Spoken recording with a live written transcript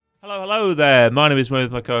Hello there. My name is Mo,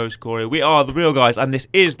 with my co-host Corey. We are The Real Guys, and this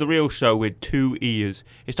is The Real Show with 2 E's.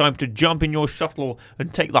 It's time to jump in your shuttle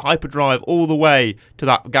and take the hyperdrive all the way to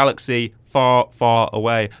that galaxy far, far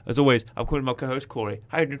away. As always, I'm calling my co-host Corey.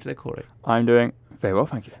 How are you doing today, Corey? I'm doing very well,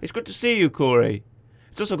 thank you. It's good to see you, Corey.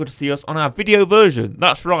 It's also good to see us on our video version.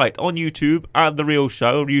 That's right, on YouTube at The Real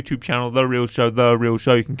Show, YouTube channel, The Real Show, The Real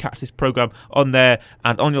Show. You can catch this program on there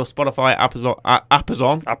and on your Spotify, Amazon, Apple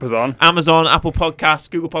Podcasts,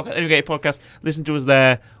 Google Podcasts, any get podcast. Listen to us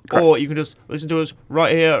there, correct. Or you can just listen to us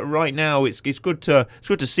right here, right now. It's good to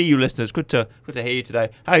see you, listeners. Good to hear you today.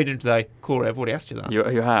 How are you doing today, Corey? I've already asked you that.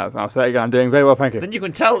 You have. I'll say it again. I'm doing very well, thank you. Then you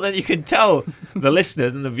can tell the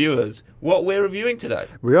listeners and the viewers what we're reviewing today.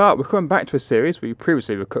 We're coming back to a series we previously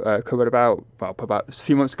covered about a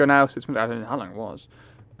few months ago now, 6 months. I don't know how long it was.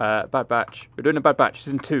 Bad Batch. We're doing a Bad Batch,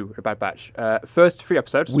 season 2 of Bad Batch. First 3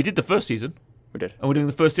 episodes. We did the first season. We did. And we're doing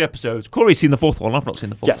the first 3 episodes. Corey's seen the 4th one. I've not seen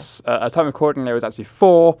the 4th one. Yes. At time of recording, there was actually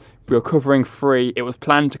 4. We were covering 3. It was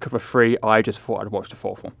planned to cover 3. I just thought I'd watch the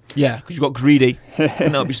 4th one. Yeah, because you got greedy.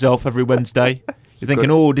 Couldn't help yourself every Wednesday. You're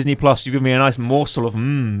thinking, oh, Disney Plus, you give me a nice morsel of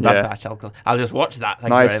Bad Batch. I'll just watch that.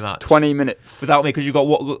 Thank you very much. 20 minutes. Without me, because you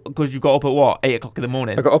got up at what? 8 o'clock in the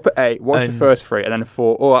morning. I got up at 8, watched the first 3, and then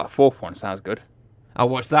 4. Oh, that 4th one sounds good. I'll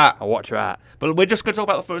watch that. I'll watch that. But we're just going to talk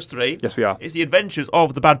about the first 3. Yes, we are. It's the adventures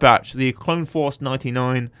of the Bad Batch, the Clone Force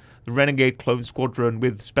 99, the Renegade Clone Squadron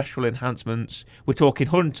with special enhancements. We're talking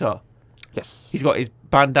Hunter. Yes. He's got his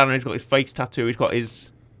bandana, he's got his face tattoo, he's got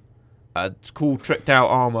his cool tricked out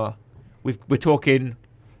armour. We're talking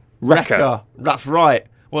Wrecker. That's right.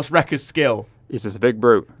 What's Wrecker's skill? He's just a big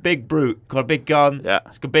brute. Big brute. Got a big gun. Yeah.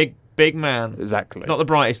 He's a big man. Exactly. He's not the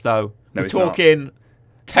brightest, though. No, we're talking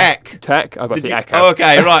Tech. Tech? I was about to say Echo. Oh,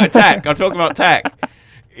 okay, right. Tech. I'm talking about Tech.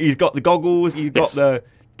 He's got the goggles. He's got the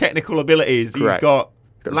technical abilities. Correct. He's got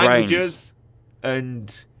languages. Brains.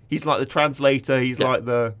 And he's like the translator. He's like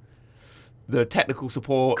the technical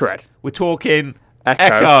support. Correct. We're talking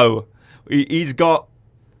Echo. He's got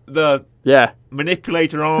the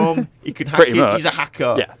manipulator arm. He can hack it. Much. He's a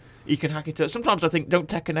hacker. Yeah. He can hack it. Sometimes I think, don't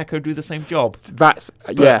Tech and Echo do the same job? I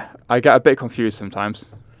get a bit confused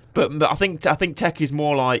sometimes. But I think Tech is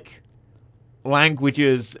more like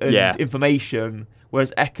languages and information,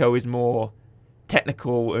 whereas Echo is more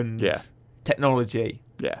technical and technology.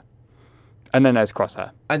 Yeah. And then there's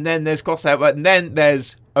Crosshair. And then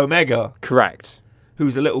there's Omega. Correct.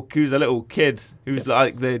 Who's a little kid who's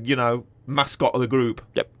like the mascot of the group.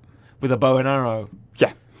 Yep. With a bow and arrow.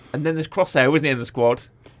 Yeah. And then there's Crosshair, wasn't he, in the squad?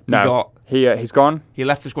 No. He's gone. He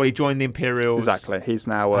left the squad. He joined the Imperials. Exactly. He's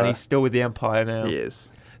now. And he's still with the Empire now. He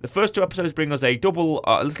is. The first 2 episodes bring us a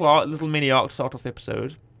little mini arc to start off the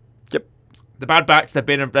episode. Yep. The Bad Batch.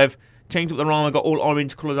 They've changed up their armor. Got all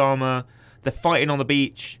orange coloured armor. They're fighting on the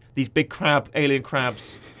beach. These big alien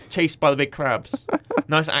crabs, chased by the big crabs.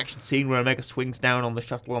 Nice action scene where Omega swings down on the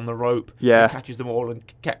shuttle on the rope. Yeah. And catches them all and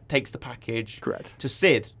takes the package. Correct. To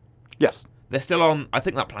Sid. Yes. They're still on. I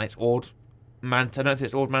think that planet's Ord Mantell. I don't know if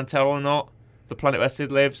it's Ord Mantell or not. The planet where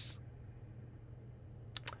Sid lives.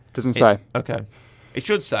 Doesn't say. Okay. It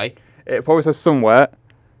should say. It probably says somewhere.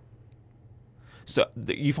 So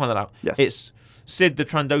you find that out. Yes. It's Sid the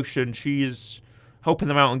Trandoshan. She is helping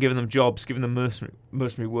them out and giving them jobs, giving them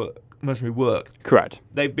mercenary work. Correct.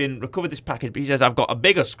 They've been recovered this package, but he says, "I've got a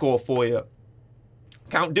bigger score for you,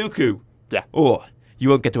 Count Dooku." Yeah. Oh, you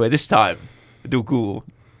won't get away this time, Dooku.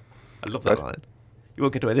 I love that line. You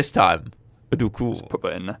won't get away this time, Dooku. Just put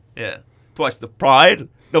that in there. Yeah. Twice the pride,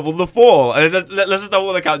 double the fall. And let's just know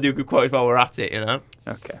what the Count Dooku quotes while we're at it,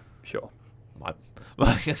 Okay, sure. My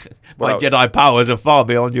Jedi powers are far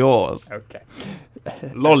beyond yours. Okay.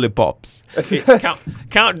 Lollipops. It's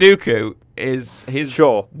Count Dooku is his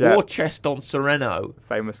war chest on Sereno.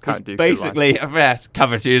 Famous Count Dooku. Basically,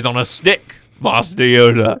 cavities on a stick, Master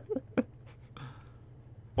Yoda.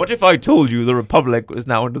 What if I told you the Republic was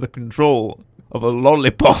now under the control of a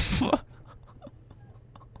lollipop?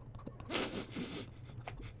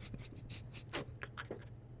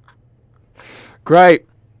 Great.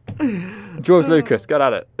 George Lucas, get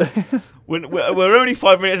at it. We're only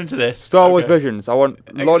 5 minutes into this. Star Wars Visions. I want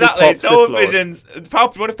lollipops. Exactly, Star Wars Visions.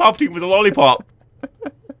 What if Palpatine was a lollipop?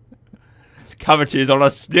 His cavities on a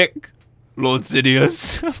stick, Lord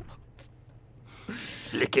Sidious.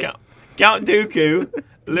 Count Dooku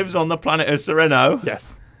lives on the planet of Sereno.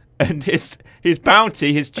 Yes. And his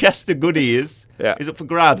bounty, his chest of goodies, is up for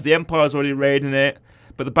grabs. The Empire's already raiding it,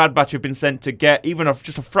 but the Bad Batch have been sent to get even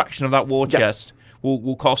just a fraction of that war chest.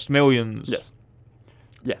 Will cost millions.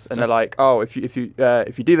 Yes, and they're like, oh, if you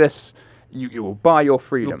do this, you will buy your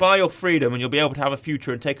freedom. You'll buy your freedom, and you'll be able to have a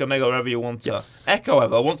future and take Omega wherever you want to. Echo,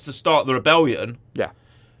 however, wants to start the rebellion. Yeah.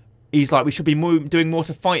 he's like, we should be doing more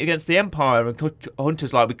to fight against the Empire. And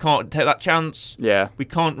Hunter's like, we can't take that chance. Yeah. We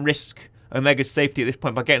can't risk Omega's safety at this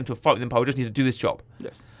point by getting into a fight with the Empire. We just need to do this job.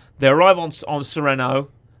 Yes. They arrive on Sereno.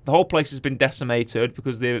 The whole place has been decimated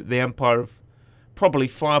because the Empire have probably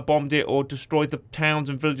firebombed it or destroyed the towns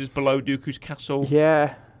and villages below Dooku's castle.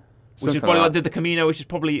 Yeah. Which is probably like the Camino, which is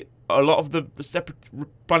probably a lot of the separate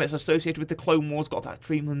planets associated with the Clone Wars got that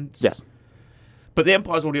treatment. Yes. But the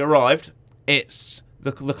Empire's already arrived. It's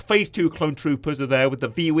the Phase 2 clone troopers are there with the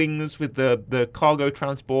V-Wings, with the cargo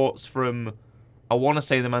transports from, I want to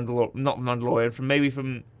say not the Mandalorian,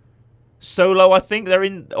 from Solo, I think they're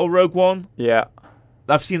in, or Rogue One. Yeah.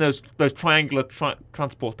 I've seen those triangular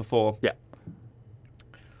transports before. Yeah.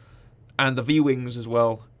 And the V-Wings as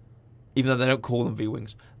well, even though they don't call them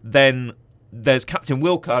V-Wings. Then there's Captain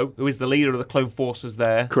Wilco, who is the leader of the clone forces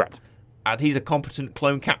there. Correct. And he's a competent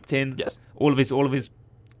clone captain. Yes. All of his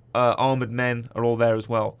armoured men are all there as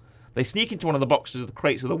well. They sneak into one of the boxes of the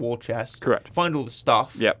crates of the war chest. Correct. Find all the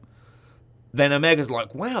stuff. Yep. Then Omega's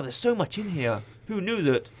like, wow, there's so much in here. Who knew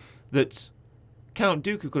that Count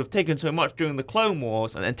Dooku could have taken so much during the Clone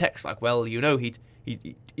Wars? And then Tech's like, well, you know, he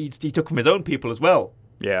took from his own people as well.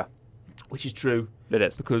 Yeah. Which is true. It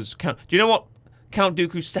is. Because do you know what Count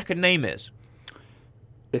Dooku's second name is?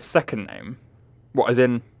 His second name? What, as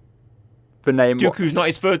in the name? Dooku's not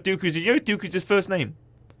his first. Dooku's his first name.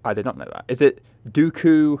 I did not know that. Is it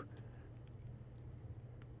Dooku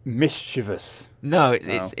Mischievous? No,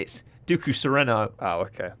 it's Dooku Sereno. Oh,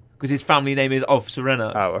 okay. Because his family name is of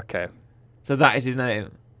Sereno. Oh, okay. So that is his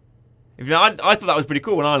name. I thought that was pretty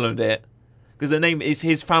cool when I learned it. Because the name is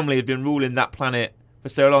his family had been ruling that planet for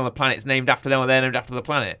so long. The planet's named after them, or they're named after the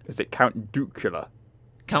planet. Is it Count Dookula?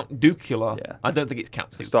 Count Dookula? Yeah. I don't think it's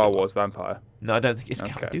Count Dookula. Star Wars vampire. No, I don't think it's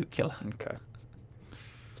Okay. Count Dookula. Okay.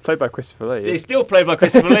 It's played by Christopher Lee. It's still played by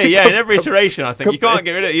Christopher Lee, yeah, in every iteration, I think. You can't Could be.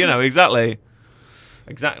 get rid of it,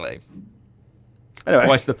 exactly. Anyway.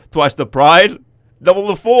 Twice the pride, double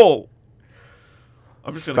the fall.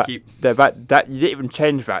 I'm just going to keep... That you didn't even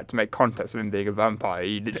change that to make context of him being a vampire.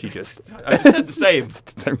 You literally just... I just said the same.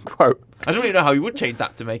 Same quote. I don't really know how you would change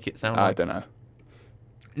that to make it sound I like... don't know.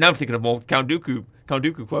 Now I'm thinking of more Count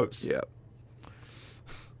Dooku quotes. Yeah.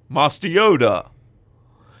 Master Yoda.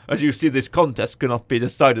 As you see, this contest cannot be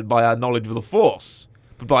decided by our knowledge of the Force,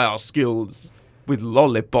 but by our skills with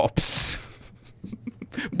lollipops.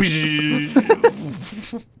 Just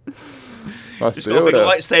got a big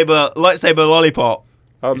lightsaber lollipop.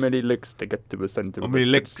 How many licks to get to a centimeter? How many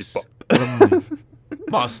licks?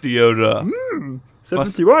 Master Yoda.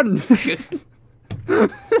 71.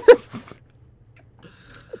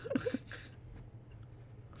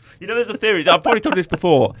 There's a theory. I've probably told this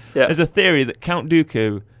before. Yeah. There's a theory that Count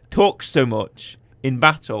Dooku talks so much in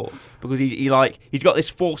battle because he's got this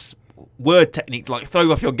Force word technique to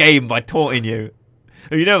throw off your game by taunting you.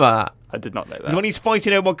 You know that? I did not know that. Because when he's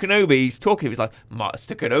fighting Obi-Wan Kenobi, he's talking. He's like,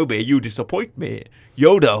 Master Kenobi, you disappoint me.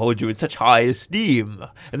 Yoda holds you in such high esteem.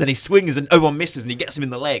 And then he swings and Obi-Wan misses and he gets him in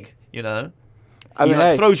the leg. He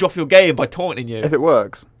throws you off your game by taunting you. If it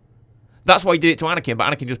works. That's why he did it to Anakin,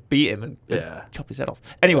 but Anakin just beat him and chopped his head off.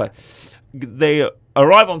 Anyway, they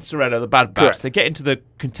arrive on Sereno, the Bad Batch. Correct. They get into the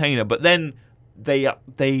container, but then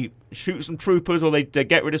they shoot some troopers, or they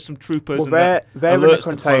get rid of some troopers. Well, and they're in the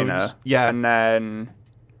container. clones. Yeah. And then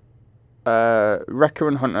Wrecker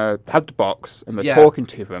and Hunter have the box, and they're Yeah. talking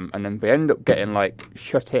to them, and then they end up getting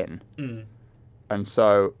shut in. Mm. And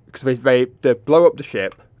so, because they blow up the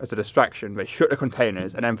ship as a distraction, they shut the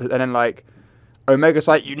containers, and then Omega's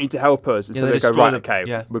like, you need to help us. And Yeah, so they they go, destroy right, the- okay,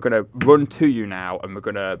 yeah. we're going to run to you now, and we're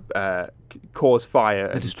going to cause fire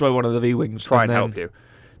They and destroy one of the V-Wings. try and then- help you.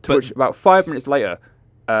 To but- which, about 5 minutes later,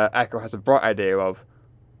 Echo has a bright idea of,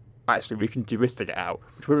 actually, we can do this to get out,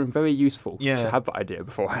 which would have been very useful Yeah. to have that idea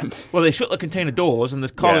beforehand. Well, they shut the container doors, and the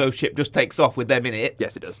cargo ship just takes off with them in it.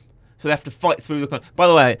 Yes, it does. So they have to fight through the... By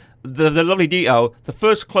the way, the lovely detail, the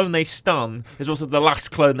first clone they stun is also the last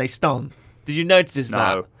clone they stun. Did you notice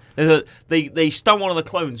that? No. They stun one of the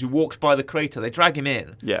clones who walks by the crater. They drag him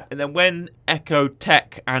in. Yeah. And then when Echo,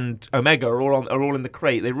 Tech, and Omega are all in the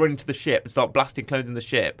crate, they run into the ship and start blasting clones in the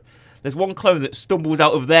ship. There's one clone that stumbles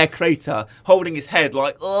out of their crater, holding his head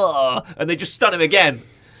like, ugh, and they just stun him again.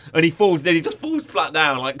 And he falls, then he just falls flat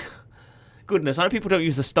down, goodness. I know people don't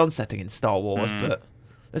use the stun setting in Star Wars, but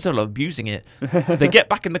they're sort of abusing it. They get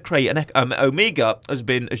back in the crate, and Omega has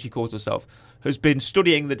been, as she calls herself, has been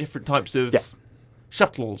studying the different types of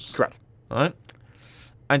shuttles. Correct. Right?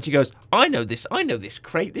 And she goes, I know this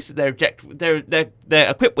crate. This is their they're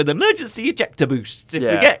equipped with emergency ejector boosts if we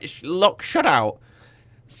get shut out.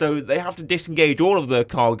 So they have to disengage all of the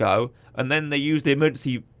cargo, and then they use the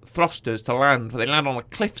emergency thrusters to land. But they land on a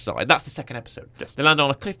cliffside. That's the second episode. Yes. They land on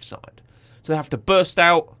a cliffside. So they have to burst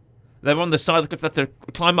out. They're on the side of the cliff. They have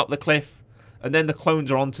to climb up the cliff, and then the clones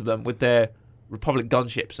are onto them with their Republic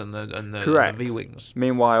gunships and the V-wings.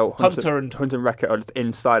 Meanwhile, Hunter and Wrecker are just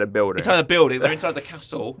inside a building. Inside the building. They're inside the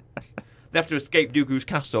castle. They have to escape Dooku's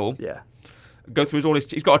castle. Yeah. Go through all his...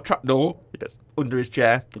 He's got a trapdoor. He does. Under his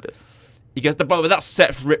chair. He does. He goes, by the way,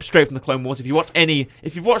 that's ripped straight from the Clone Wars. If you've watched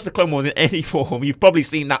the Clone Wars in any form, you've probably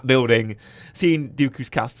seen that building, seen Dooku's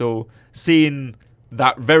castle, seen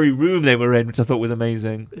that very room they were in, which I thought was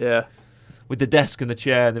amazing. Yeah. With the desk and the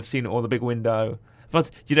chair, and they've seen it all, the big window.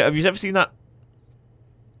 But have you ever seen that?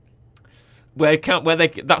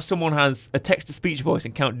 That someone has a text-to-speech voice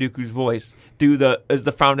and Count Dooku's voice as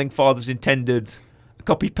the founding fathers intended.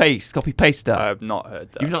 Copy paster. I have not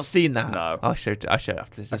heard that. You've not seen that? No. I'll show it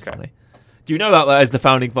after this. Is funny. Do you know about that as the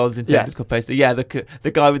founding fathers intended copy paster? Yeah,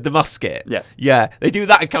 the guy with the musket. Yes. Yeah, they do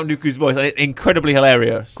that in Count Dooku's voice, and it's incredibly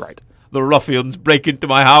hilarious. Great. The ruffians break into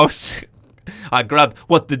my house. I grab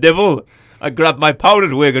my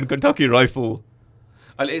powdered wig and Kentucky rifle.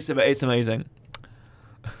 And it's amazing.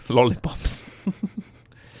 Lollipops.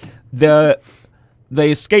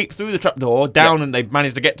 They escape through the trapdoor down, and they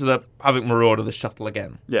manage to get to the Havoc Marauder, the shuttle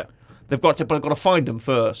again. Yeah. But they've got to find him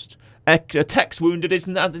first. Tech's wounded,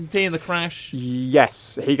 isn't he, in the crash?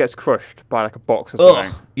 Yes, he gets crushed by like a box or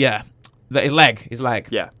something. Yeah. His leg.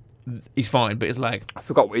 Yeah. He's fine, but his leg. I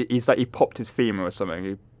forgot. He popped his femur or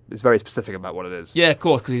something. He's very specific about what it is. Yeah, of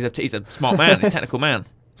course, because he's a smart man, a technical man.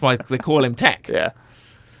 That's why they call him Tech. Yeah.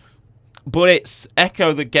 But it's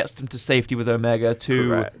Echo that gets them to safety with Omega to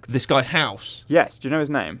Correct. this guy's house. Yes. Do you know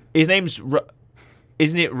his name? His name's...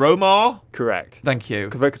 Isn't it Romar? Correct. Thank you.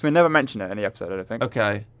 Because we never mention it in any episode, I don't think.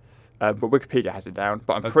 Okay. But Wikipedia has it down.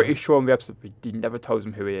 But I'm pretty sure in the episode he never tells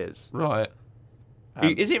him who he is. Right.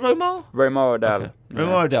 Is it Romar? Romar Odell. Okay. Yeah.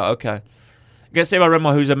 Romar Odell, okay. I'm going to say about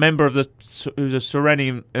Romar, who's a member of who's a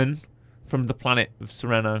Serenian from the planet of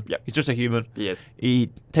Sereno. Yep. He's just a human. He is.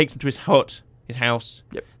 He takes him to his hut, his house.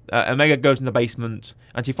 Yep. Omega goes in the basement,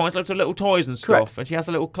 and she finds loads of little toys and stuff. Correct. And she has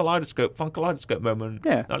a little fun kaleidoscope moment.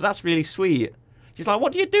 Yeah. Like, that's really sweet. She's like,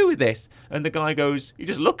 what do you do with this? And the guy goes, you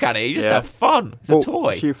just look at it, you just have fun. It's a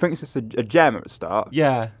toy. She thinks it's a gem at the start.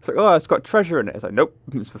 Yeah. It's like, oh, it's got treasure in it. It's like, nope,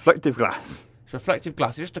 it's reflective glass. It's reflective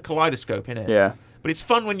glass. It's just a kaleidoscope, innit? Yeah. But it's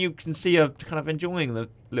fun when you can see her kind of enjoying the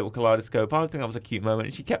little kaleidoscope. I think that was a cute moment.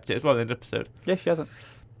 And she kept it as well in the episode. Yeah, she hasn't.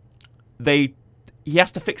 He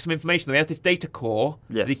has to fix some information. He has this data core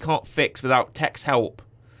that he can't fix without Tech's help.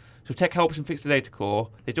 So Tech helps him fix the data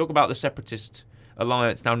core. They talk about the Separatist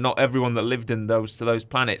Alliance. Now, not everyone that lived in those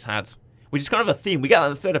planets had, which is kind of a theme. We get that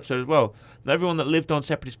in the third episode as well. Not everyone that lived on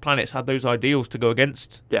Separatist planets had those ideals to go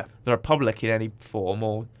against the Republic in any form,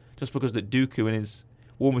 or just because that Dooku and his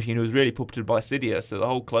War Machine was really puppeted by Sidious, so the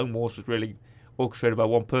whole Clone Wars was really orchestrated by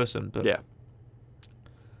one person. But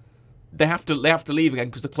they have to leave again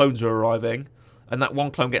because the clones are arriving. And that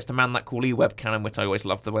one clone gets to man that cool E-Web cannon, which I always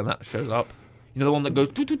love when that shows up. You know, the one that goes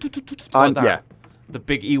like that? Yeah. The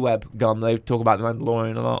big E-Web gun. They talk about the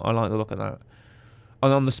Mandalorian a lot. I like the look of that.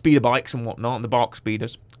 And on the speeder bikes and whatnot, and the bark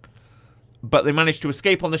speeders. But they manage to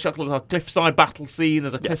escape on the shuttle. There's a cliffside battle scene.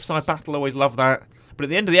 There's a cliffside battle. I always love that. But at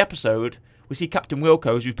the end of the episode, we see Captain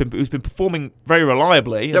Wilco, who's been performing very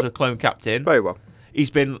reliably as a clone captain. Very well. He's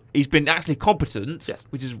been actually competent,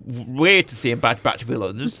 which is weird to see in Bad Batch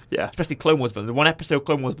villains, especially Clone Wars villains. In one episode,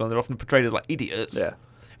 Clone Wars villains are often portrayed as like idiots. Yeah.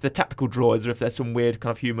 If they're tactical droids, or if they're some weird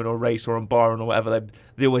kind of human or race or Umbaran or whatever,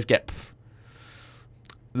 they always get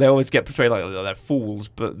portrayed like they're fools.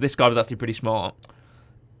 But this guy was actually pretty smart,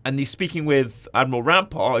 and he's speaking with Admiral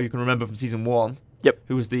Rampart, who you can remember from season 1. Yep.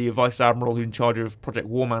 Who was the vice admiral who's in charge of Project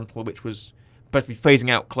Warmantle, which was supposed to be phasing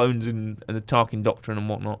out clones and the Tarkin doctrine and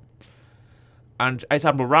whatnot. And it's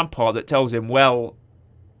Admiral Rampart that tells him, well,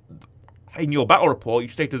 in your battle report, you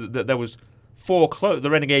stated that there was 4 the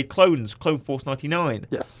renegade clones, Clone Force 99,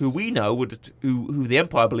 who we know who the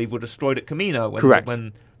Empire believed were destroyed at Camino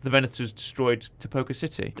when the Venators destroyed Topoka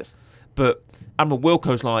City. Yes. But Admiral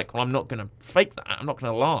Wilco's like, well, I'm not going to fake that. I'm not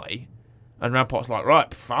going to lie. And Rampart's like,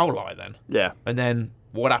 right, I'll lie then. Yeah. And then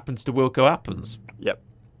what happens to Wilco happens. Yep.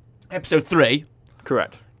 Episode 3.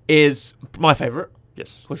 Correct. Is my favourite.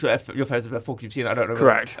 Yes. What's your favourite about 4? You've seen it. I don't know.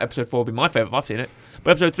 Correct. Episode 4 will be my favourite. I've seen it.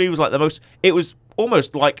 But episode 3 was like the most... It was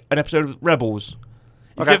almost like an episode of Rebels.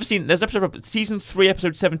 If you've ever seen... There's an episode of season 3,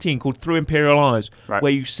 episode 17 called Through Imperial Eyes,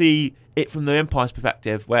 where you see it from the Empire's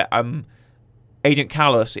perspective, where Agent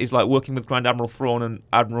Callus is like working with Grand Admiral Thrawn and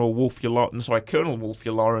Colonel Wolf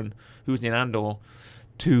Yularen, who was in Andor,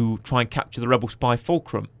 to try and capture the rebel spy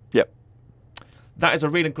Fulcrum. Yep. that is a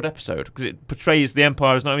really good episode because it portrays the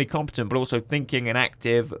Empire as not only competent but also thinking and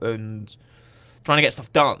active and trying to get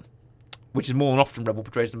stuff done, which is more than often Rebel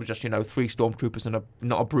portrays them as just 3 stormtroopers and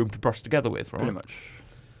not a broom to brush together with, right? Pretty much.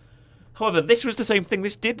 However, this was the same thing.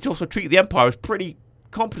 This did also treat the Empire as pretty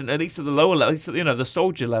competent, at least at the lower levels, the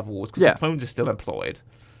soldier levels, because the clones are still employed.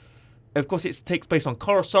 Of course, it takes place on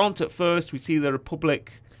Coruscant at first. We see the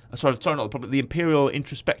Republic, not the Republic, the Imperial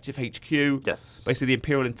Introspective HQ. Yes. Basically, the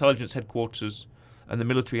Imperial Intelligence Headquarters and the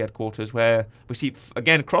military headquarters, where we see,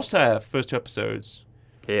 again, Crosshair, first 2 episodes.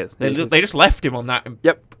 They just left him on that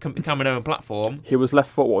Kaminoan platform. He was left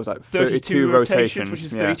for, what was that, 32 rotations, which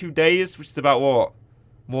is 32 days, which is about, what,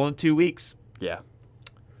 more than 2 weeks? Yeah.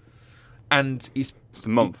 And it's a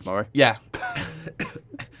month, Murray. Yeah.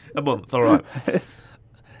 A month, all right.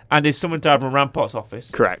 And he's summoned down from Rampart's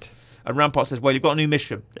office. Correct. And Rampart says, well, you've got a new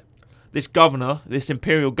mission. Yeah. This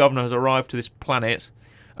Imperial governor has arrived to this planet,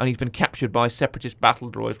 and he's been captured by separatist battle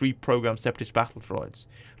droids, reprogrammed separatist battle droids,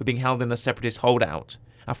 who are being held in a separatist holdout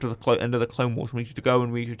after the end of the Clone Wars. We need you to go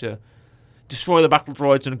and we need you to destroy the battle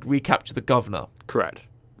droids and recapture the governor. Correct.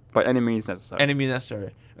 By any means necessary. Any means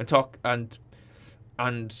necessary. And talk and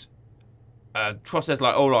Tross says,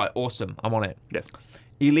 like, all right, awesome, I'm on it. Yes.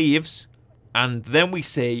 He leaves, and then we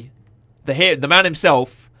see the man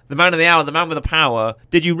himself, the man of the hour, the man with the power.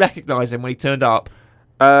 Did you recognise him when he turned up?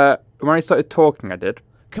 When he started talking, I did.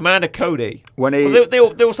 Commander Cody. When he... Well, they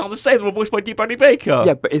all sound the same. They were voiced by D. Bradley Baker.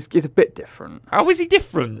 Yeah, but it's a bit different. How is he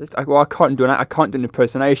different? I can't do an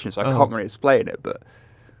impersonation, so I can't really explain it, but...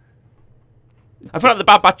 I feel like the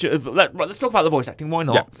Bad Batch... let's talk about the voice acting. Why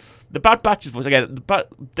not? Yeah. The Bad Batch's voice, again,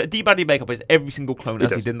 D. Bradley Baker plays every single clone he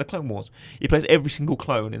did in the Clone Wars. He plays every single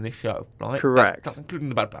clone in this show, right? Correct. That's including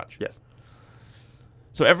the Bad Batch. Yes.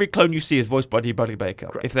 So every clone you see is voiced by D. Bradley Baker,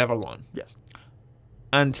 correct, if they have a line. Yes.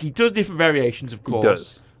 And he does different variations, of course. He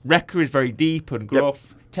does. Wrecker is very deep and gruff.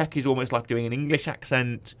 Yep. Tech is almost like doing an English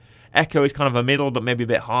accent. Echo is kind of a middle, but maybe a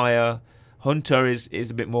bit higher. Hunter is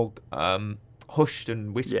a bit more hushed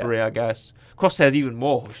and whispery, I guess. Crosshair's even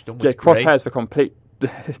more hushed and whispery. Yeah, Crosshair's the complete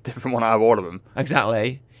different one out of all of them.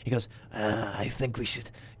 Exactly. He goes, I think we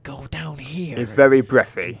should go down here. It's very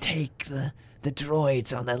breathy. Take the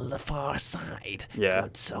droids on the far side. Yeah.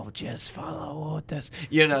 Good soldiers, follow orders.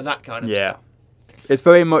 That kind of stuff. It's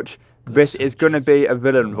very much, this is going to be a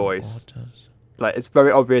villain voice. Like, it's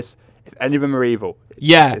very obvious, if any of them are evil,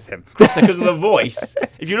 it's him. Crosshair, because of the voice.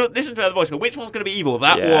 If you listen to the voice, which one's going to be evil?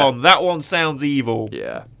 That one sounds evil.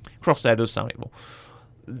 Yeah. Crosshair does sound evil.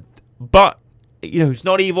 But, he's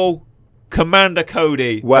not evil. Commander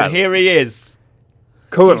Cody. Well, and here he is.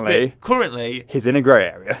 Currently, he's in a grey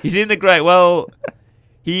area. He's in the grey. Well,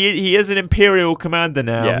 he is an Imperial commander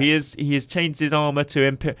now. Yes. He has changed his armor to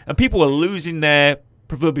Imperial, and people were losing their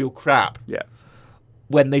proverbial crap. Yeah.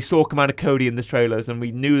 When they saw Commander Cody in the trailers, and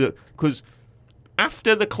we knew that because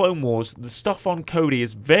after the Clone Wars, the stuff on Cody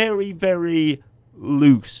is very, very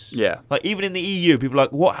loose. Yeah. Like even in the EU, people are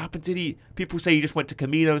like, what happened to he? People say he just went to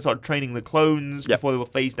Kamino and started training the clones before they were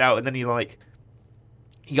phased out, and then he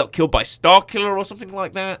got killed by Starkiller or something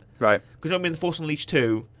like that. Right. Because in The Force Unleashed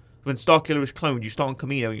 2, when Starkiller is cloned, you start on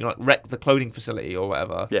Kamino and you wreck the cloning facility or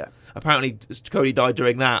whatever. Yeah. Apparently, Cody died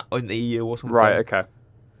during that in the EU or something. Right. Okay.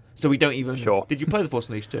 So we don't even... Sure. Did you play The Force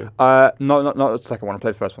Unleashed 2? Not the second one. I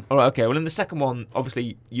played the first one. All right, okay. Well, in the second one,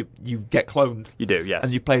 obviously, you get cloned. You do, yes.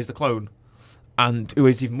 And you play as the clone, and who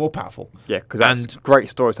is even more powerful. Yeah, because that's great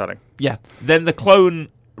storytelling. Yeah. Then the clone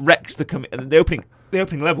wrecks the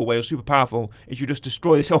opening level where you're super powerful is you just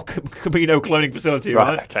destroy this whole Kamino cloning facility,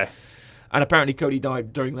 right? Okay. And apparently Cody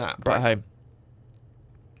died during that. But hey.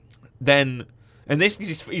 Then, and this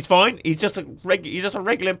he's fine. He's just a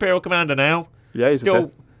regular Imperial commander now. Yeah, he's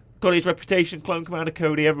still got his reputation. Clone Commander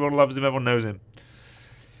Cody. Everyone loves him. Everyone knows him.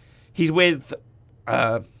 He's with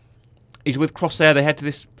Crosshair. They head to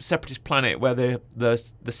this separatist planet where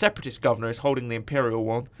the separatist governor is holding the Imperial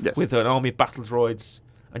one with an army of battle droids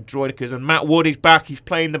and droidicas. And Matt Wood is back. He's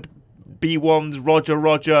playing the B1s.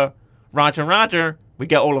 Roger. We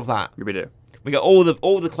get all of that. We do. We get all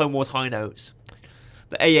the Clone Wars high notes.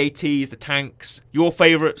 The AATs, the tanks. Your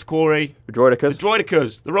favourites, Corey. The droidicas. The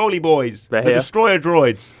droidicas. The Roly Boys. They're the here. Destroyer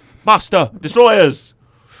droids. Master. Destroyers.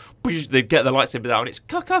 They get the lightsaber down. It's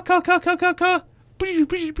ka. And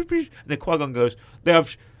then Qui-Gon goes, they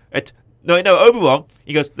have... Obi-Wan,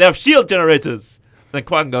 he goes, they have shield generators. And then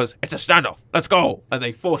Qui-Gon goes, it's a standoff. Let's go. And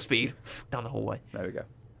they force speed down the hallway. There we go.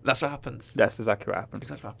 That's what happens. That's exactly what happens.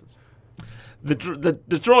 Exactly what happens. The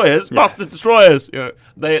destroyers, Master Destroyers,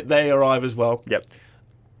 they arrive as well. Yep.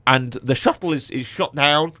 And the shuttle is shot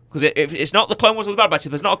down because if it's not the Clone Wars or the Bad Batch,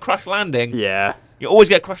 if there's not a crash landing, yeah, you always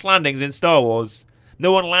get crash landings in Star Wars.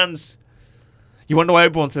 No one lands. You wonder why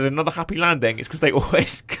Obi-Wan says another happy landing? It's because they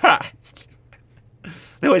always crash.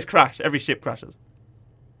 They always crash. Every ship crashes.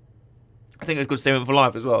 I think it's a good statement for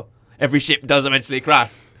life as well. Every ship does eventually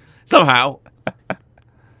crash. Somehow.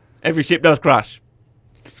 Every ship does crash.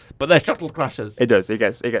 But their shuttle crashes. It does. It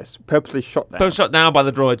gets purposely shot down. Both shot down by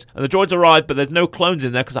the droids. And the droids arrive, but there's no clones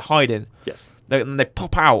in there because they're hiding. Yes. And they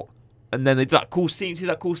pop out. And then they do that cool scene. See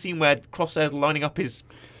that cool scene where Crosshair's lining up his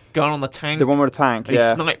gun on the tank? The one with the tank, and he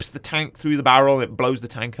snipes the tank through the barrel and it blows the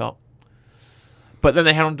tank up. But then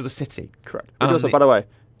they head on to the city. Correct. Which also, by the way,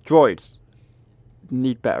 droids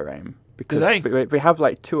need better aim. Because we have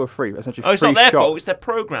like 2 or 3, essentially. Oh, it's not their fault, it's their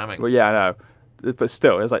programming. Well, yeah, I know. But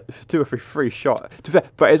still, there's like 2 or 3 free shots.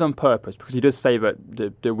 But it is on purpose because he does say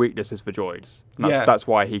that the weakness is for droids. And that's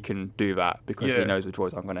why he can do that, because he knows the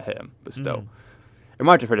droids aren't going to hit him. But still.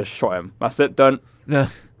 Imagine if I just shot him. That's it, done. Yeah.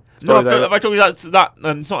 No, if I told you that,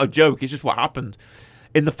 it's not a joke, it's just what happened.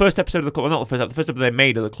 In the first episode of the first episode they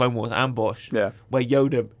made of the Clone Wars ambush, where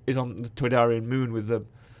Yoda is on the Toydarian moon with the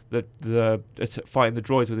fighting the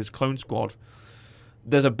droids with his clone squad.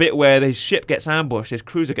 There's a bit where his ship gets ambushed, his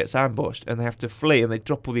cruiser gets ambushed, and they have to flee, and they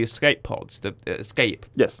drop all the escape pods to escape.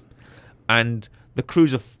 Yes. And the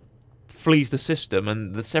cruiser flees the system,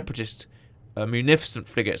 and the Separatist munificent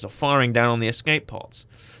frigates are firing down on the escape pods.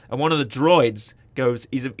 And one of the droids goes,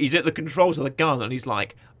 he's at the controls of the gun, and he's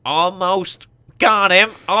like, almost got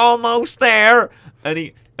him, almost there. And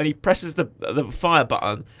he presses the fire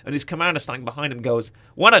button, and his commander standing behind him goes,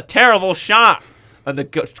 what a terrible shot. And the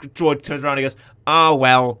droid turns around and he goes, oh,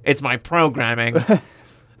 well, it's my programming. That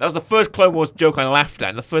was the first Clone Wars joke I laughed at.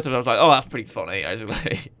 And the first time I was like, oh, that's pretty funny,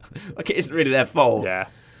 actually. Like, it isn't really their fault. Yeah.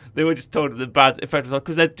 They were just told the bad effect was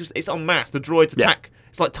because it's en masse. The droids attack. Yeah.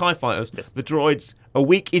 It's like TIE fighters. Yes. The droids are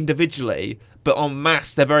weak individually, but en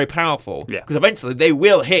masse they're very powerful. Yeah. Because eventually they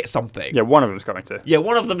will hit something. Yeah, one of them's going to. Yeah,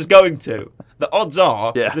 one of them's going to. The odds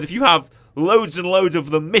are that if you have loads and loads of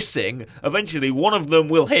them missing, eventually one of them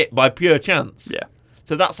will hit by pure chance. Yeah.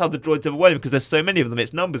 So that's how the droids have avoided them, because there's so many of them.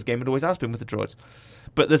 It's numbers game. It always has been with the droids.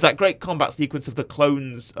 But there's that great combat sequence of the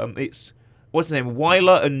clones. It's what's his name?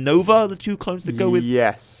 Wyler and Nova, the 2 clones that go with.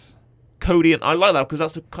 Yes. Cody, and I like that because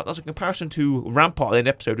that's a comparison to Rampart in the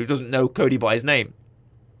episode, who doesn't know Cody by his name,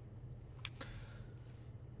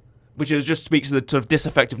 which just speaks to the sort of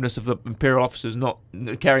disaffectiveness of the Imperial officers not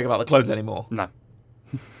caring about the clones anymore. No.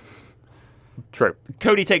 True.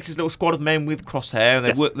 Cody takes his little squad of men with Crosshair, and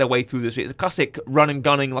they work their way through this. It's a classic run and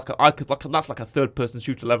gunning, that's like a third-person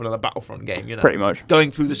shooter level in a Battlefront game, you know. Pretty much.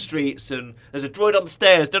 Going through the streets, and there's a droid on the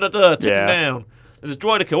stairs, take him down. There's a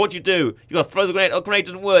droidica. What do you do? You got to throw the grenade. Oh, the grenade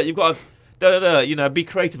doesn't work. You've got to, be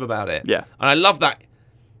creative about it. Yeah. And I love that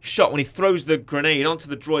shot when he throws the grenade onto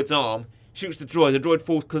the droid's arm, shoots the droid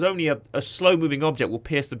falls, because only a slow-moving object will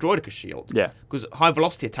pierce the droidica's shield. Yeah. Because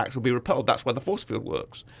high-velocity attacks will be repelled. That's why the force field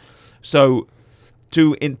works. So,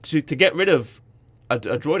 to get rid of a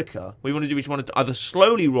droidica, what you want to either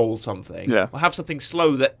slowly roll something, or have something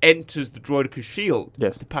slow that enters the droidica's shield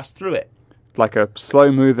to pass through it. Like a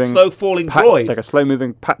slow-moving... Slow-falling droid. Like a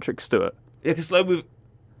slow-moving Patrick Stewart. Like a slow-moving...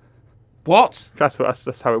 What? That's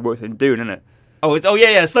how it works in Dune, isn't it?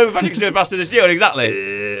 Yeah. Slow-moving Patrick Stewart passed through the shield, exactly.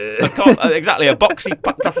 Exactly, a boxy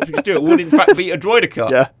Patrick Stewart would in fact beat a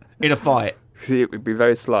droidica in a fight. It would be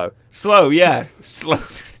very slow. Slow.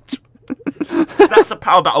 That's a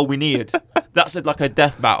power battle we need. That's like a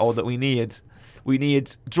death battle that we need. We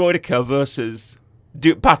need droidica versus...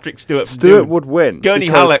 Patrick Stewart from Stewart Dune. would win. Gurney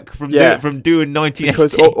Halleck from Dune 1980.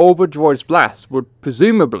 Because all the droid's blasts would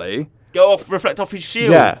presumably... reflect off his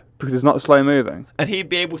shield. Yeah, because it's not slow moving. And he'd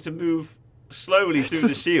be able to move slowly through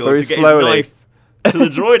the shield to get his knife to the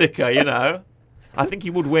droidica, you know. I think he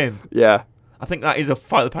would win. Yeah. I think that is a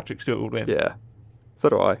fight that Patrick Stewart would win. Yeah. So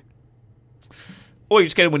do I. Or you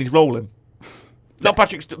just get him when he's rolling. Not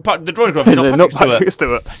Patrick Stewart. The droidica, not Patrick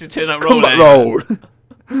Stewart. Turn that roll.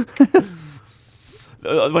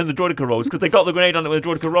 When the droidica rolls, because they got the grenade on it when the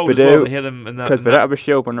droidica rolls. They hear them because they don't have a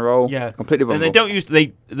shield when they roll. Yeah, completely vulnerable. And they don't use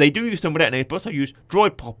they do use thermal detonators, but also use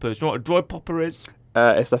droid poppers. You know what a droid popper is?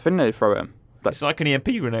 It's the thing they throw at him. It's like an EMP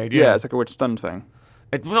grenade. Yeah, it's like a weird stun thing.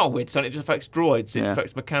 It's not a weird stun. It just affects droids. It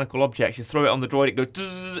affects mechanical objects. You throw it on the droid, it goes.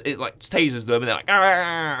 Zzz, it like tasers them, and they're like,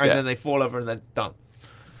 and then they fall over and they're done.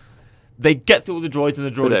 They get through all the droids and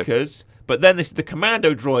the droidicas. But then the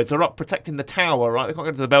commando droids are up protecting the tower, right? They can't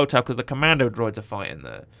go to the bell tower because the commando droids are fighting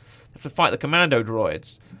there. They have to fight the commando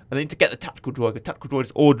droids. And they need to get the tactical droid. The tactical droid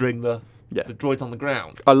is ordering the droids on the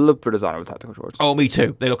ground. I love the design of tactical droids. Oh, me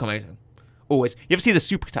too. They look amazing. Always. You ever see the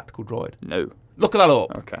super tactical droid? No. Look that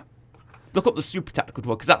up. Okay. Look up the super tactical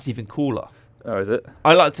droid because that's even cooler. Oh, is it?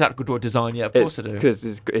 I like the tactical droid design, yeah, of course I do. Because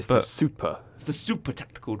it's the super. It's the super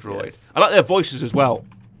tactical droid. Yes. I like their voices as well.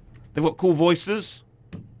 They've got cool voices.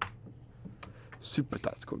 Super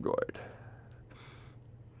tactical droid.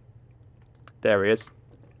 There he is.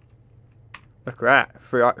 Look at that.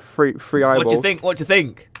 Three eyeballs. What do you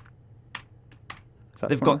think?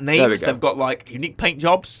 They've got names. They've got like unique paint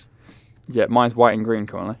jobs. Yeah, mine's white and green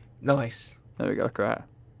currently. Nice. There we go. Look at that.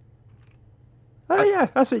 Oh yeah,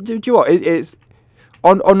 that's it. Do you know what? It's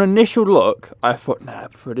on initial look. I thought, nah, I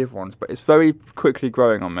prefer the other ones, but it's very quickly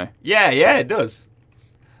growing on me. Yeah, it does.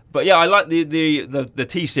 But yeah, I like the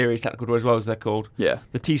T series tactical droid as well, as they're called. Yeah.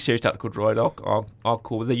 The T series tactical droid are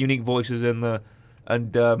cool. With their unique voices and they're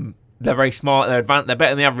very smart. They're advanced. They're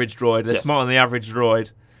better than the average droid. They're smarter than the average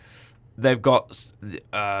droid. They've got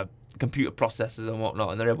computer processors and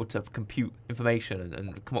whatnot, and they're able to compute information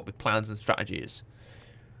and come up with plans and strategies.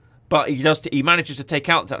 But he manages to take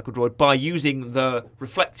out the tactical droid by using the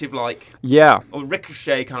reflective, or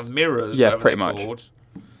ricochet kind of mirrors. Yeah, pretty much. Called.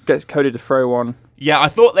 Gets Cody to throw one. Yeah, I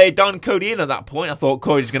thought they'd done Cody in at that point. I thought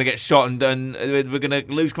Cody's going to get shot and we're going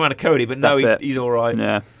to lose command of Cody, but no, he's all right.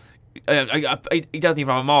 Yeah. He doesn't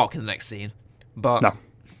even have a mark in the next scene. But no.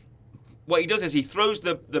 What he does is he throws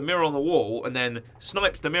the mirror on the wall and then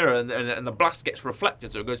snipes the mirror and the blast gets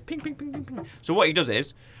reflected, so it goes ping, ping, ping, ping, ping. So what he does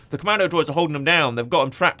is, the commando droids are holding them down. They've got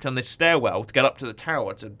them trapped on this stairwell to get up to the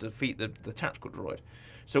tower to defeat the tactical droid.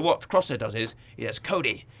 So what Crosshair does is, he says,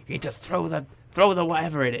 Cody, you need to throw the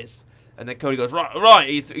whatever it is. And then Cody goes, right.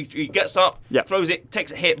 He gets up, throws it,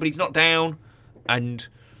 takes a hit, but he's not down. And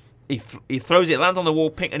he throws it, lands on the wall,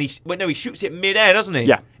 ping, and he shoots it mid-air, doesn't he?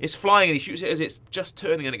 Yeah. It's flying, and he shoots it as it's just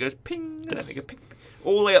turning, and it goes ping, and then it goes ping,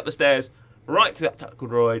 all the way up the stairs, right through that tactical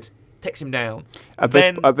droid, takes him down. At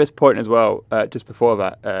this point as well, just before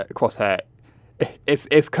that, Crosshair,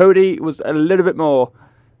 if Cody was a little bit more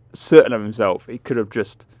certain of himself, he could have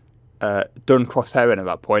just done Crosshair in at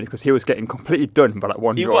that point, because he was getting completely done by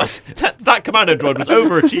one droid. He was. That commando droid was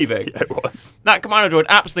overachieving. Yeah, it was. That commando droid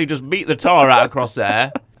absolutely just beat the tar out of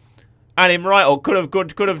Crosshair. And him right, or could have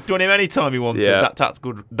done him any time he wanted. Yeah.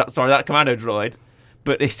 That commando droid,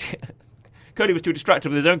 but Cody was too distracted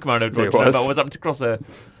with his own commando droid to know about what was happening to Crosshair.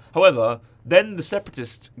 However, then the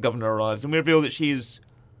Separatist governor arrives, and we reveal that she's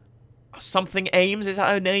something Ames. Is that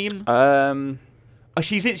her name?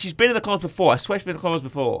 She's been in the Clone Wars before. I swear she's been in the Clone Wars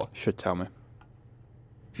before. Should tell me.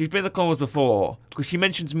 She's been in the Clone Wars before because she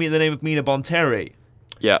mentions me in the name of Mina Bonteri.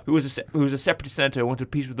 Yeah. Who was a Separatist senator who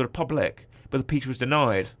wanted peace with the Republic. But the peace was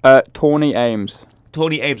denied. Tawny Ames.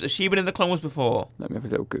 Tawny Ames. Has she been in the Clone Wars before? Let me have a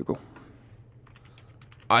little Google.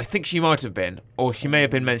 I think she might have been. Or she may have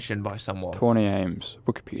been mentioned by someone. Tawny Ames.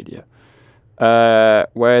 Wikipedia.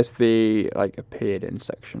 Where's the, appeared in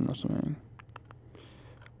section or something?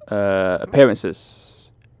 Appearances.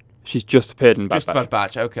 She's just appeared in Bad Batch. Just Bad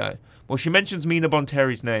Batch, okay. Well, she mentions Mina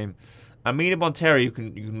Bonteri's name. And Mina Bonteri, you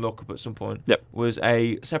can look up at some point, was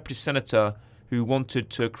a Separatist senator who wanted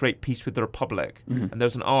to create peace with the Republic. Mm-hmm. And there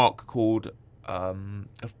was an arc called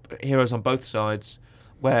Heroes on Both Sides,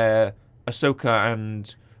 where Ahsoka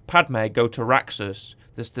and Padme go to Raxus,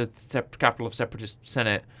 that's the capital of Separatist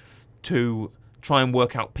Senate, to try and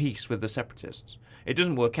work out peace with the Separatists. It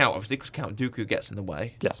doesn't work out, obviously, because Count Dooku gets in the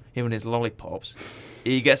way. Yes. Him and his lollipops.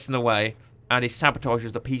 He gets in the way, and he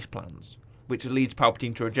sabotages the peace plans, which leads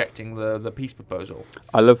Palpatine to rejecting the peace proposal.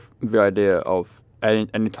 I love the idea of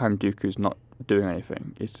any time Dooku's not doing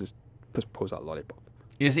anything, it's just pulls out a lollipop.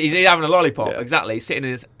 He's having a lollipop, exactly. He's sitting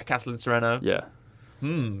in his castle in Sereno. Yeah.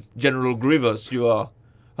 General Grievous, you are.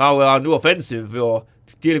 Oh, well, our new offensive. You're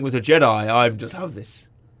dealing with a Jedi. I'm just have this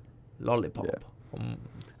lollipop. Yeah.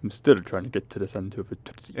 I'm still trying to get to the centre of a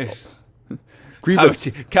Tootsie Pop. Yes. Grievous.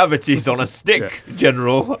 Cavities on a stick,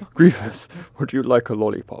 General. Grievous, would you like a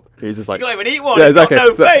lollipop? He's just like... You can't even eat one. Yeah, He's got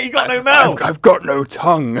no face. He's got no mouth. I've got no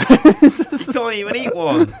tongue. You can't even eat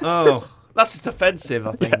one. Oh, that's just offensive,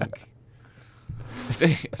 I think.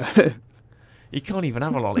 Yeah. You can't even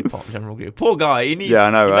have a lollipop, General Grievous. Poor guy. He needs... Yeah, I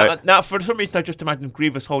know, right? Now, for some reason, I just imagine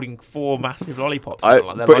Grievous holding 4 massive lollipops.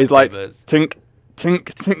 But he's like, tink, tink,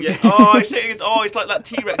 tink. Yeah. Oh, it's like that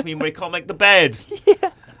T-Rex meme where he can't make the bed.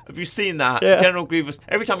 Yeah. Have you seen that? Yeah. General Grievous.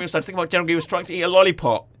 Every time you start to think about General Grievous trying to eat a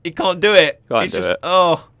lollipop, he can't do it. Can't do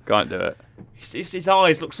it. His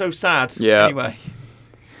eyes look so sad. Yeah. Anyway,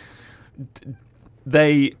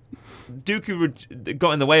 Dooku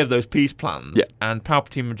got in the way of those peace plans, and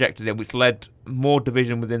Palpatine rejected it, which led more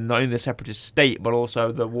division within not only the Separatist state but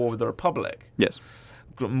also the war with the Republic. Yes.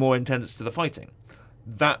 More intense to the fighting.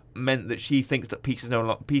 That meant that she thinks that peace is no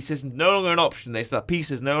longer an option. They said that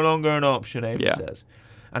peace is no longer an option, Amy says.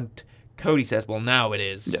 And Cody says, well, now it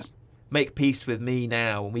is. Yes. Make peace with me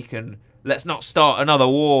now, and we can let's not start another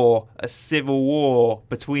war, a civil war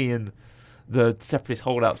between the separatist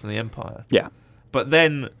holdouts and the Empire. Yeah. But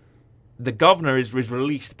then the governor is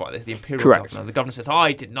released by this, the Imperial governor. The governor says,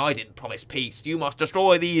 I didn't promise peace. You must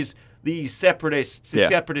destroy these separatists,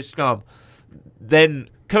 separatist scum. Then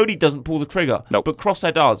Cody doesn't pull the trigger, but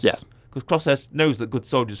Crosshair does. Yes. Because Crosshair knows that good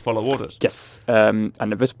soldiers follow orders. Yes. And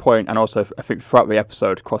at this point, and also I think throughout the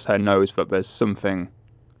episode, Crosshair knows that there's something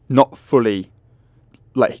not fully,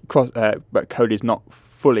 but Cody's not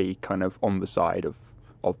fully kind of on the side of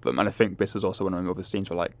them. And I think this was also one of the other scenes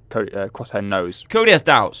where Crosshair knows. Cody has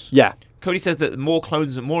doubts. Yeah. Cody says that more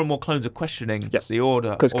and more clones are questioning the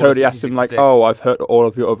order. Because Cody asks him, I've heard all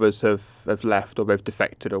of your others have left or they've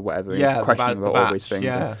defected or whatever. And he's questioning about all these things.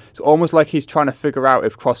 Yeah. It's almost like he's trying to figure out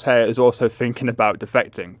if Crosshair is also thinking about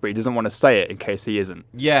defecting, but he doesn't want to say it in case he isn't.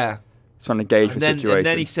 Yeah. He's trying to gauge the situation. And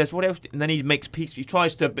then he says, what else? And then he makes peace. He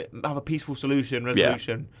tries to have a peaceful resolution,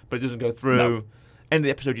 but it doesn't go through. No. End of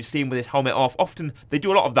the episode, you see him with his helmet off. Often, they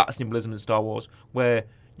do a lot of that symbolism in Star Wars, where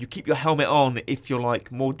you keep your helmet on if you're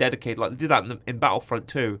more dedicated. Like they did that in Battlefront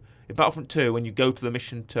 2. In Battlefront 2, when you go to the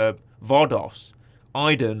mission to Vardos,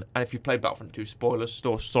 Iden, and if you've played Battlefront 2, spoilers,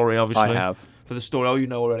 sorry, obviously. I have. For the story, you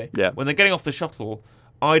know already. Yeah. When they're getting off the shuttle,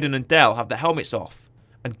 Iden and Del have their helmets off,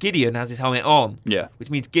 and Gideon has his helmet on. Yeah. Which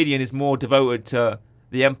means Gideon is more devoted to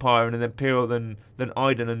the Empire and the Imperial than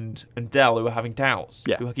Iden and Del, who are having doubts.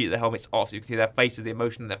 Yeah. Who keep their helmets off so you can see their faces, the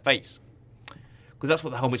emotion in their face. Because that's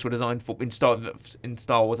what the helmets were designed for in Star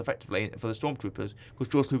Wars, effectively, for the Stormtroopers. Because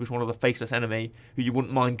George Lucas wanted a faceless enemy who you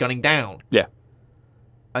wouldn't mind gunning down. Yeah.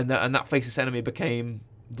 And that faceless enemy became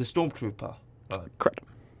the Stormtrooper. Correct.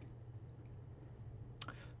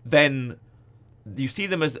 Then you see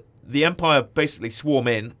them as the Empire basically swarm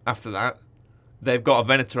in after that. They've got a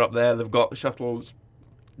Venator up there. They've got shuttles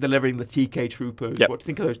delivering the TK troopers. Yep. What do you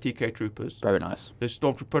think of those TK troopers? Very nice. Those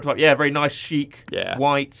Stormtrooper prototype. Yeah, very nice, chic,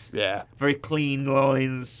 white, very clean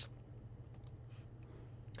lines.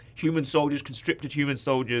 Human soldiers, conscripted human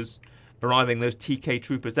soldiers arriving, those TK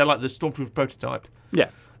troopers. They're like the Stormtrooper prototype. Yeah.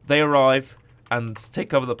 They arrive and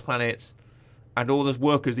take over the planet, and all those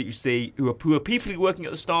workers that you see who are peacefully working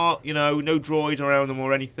at the start, no droids around them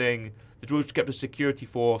or anything. The droids kept a security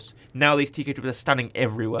force. Now these TK troopers are standing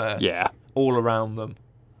everywhere. Yeah. All around them.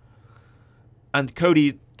 And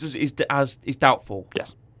Cody is doubtful.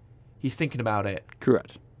 Yes. He's thinking about it.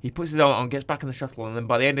 Correct. He puts his helmet on, gets back in the shuttle, and then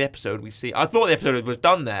by the end of the episode, we see. I thought the episode was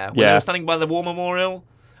done there. When they were standing by the war memorial,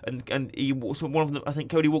 and one of them, I think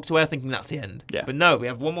Cody walks away thinking that's the end. Yeah. But no, we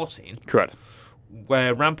have one more scene. Correct.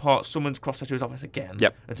 Where Rampart summons Crosshair to his office again.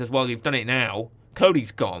 Yep. And says, "Well, you've done it now.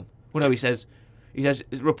 Cody's gone." Well, no, he says,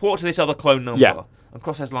 "Report to this other clone number." Yeah. And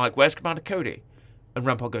Crosshair's like, "Where's Commander Cody?" And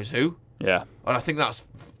Rampart goes, "Who?" Yeah. And I think that's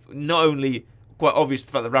not only quite obvious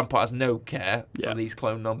the fact that Rampart has no care for these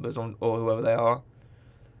clone numbers or whoever they are.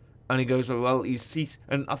 And he goes, well, he's CC.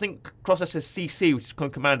 And I think Crosshair says CC, which is clone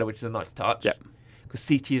commander, which is a nice touch. Yep. Because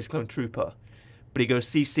CT is clone trooper. But he goes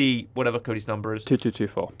CC, whatever Cody's number is.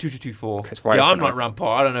 2224. 2224. Right, I'm like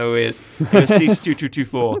Rampart. I don't know who he is. He goes CC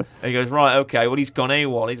 2224. And he goes, right, okay, well, he's gone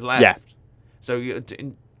AWOL. He's left. Yeah. So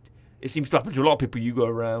it seems to happen to a lot of people you go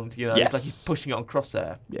around. Yes. It's like he's pushing it on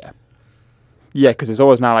Crosshair. Yeah. Yeah, because it's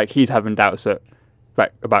always now like he's having doubts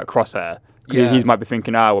about Crosshair. He might be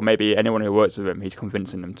thinking, well, maybe anyone who works with him, he's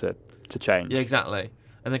convincing them to change. Yeah, exactly.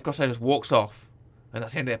 And then Crosshair just walks off, and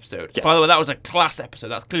that's the end of the episode. Yes. By the way, that was a class episode.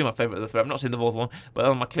 That's clearly my favourite of the three. I've not seen the fourth one, but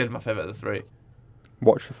that was clearly my favourite of the three.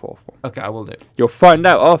 Watch the fourth one. Okay, I will do. You'll find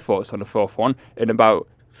out our thoughts on the fourth one in about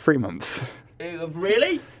 3 months.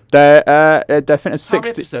 Really? They're I think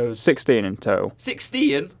there's 16 in total.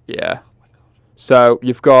 16? Yeah. Oh my God. So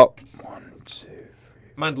you've got 1, 2, 3.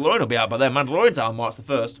 Mandalorian will be out by then. Mandalorian's out on March the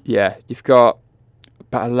 1st. Yeah, you've got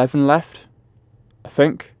about 11 left, I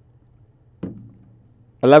think.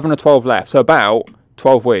 11 or 12 left, so about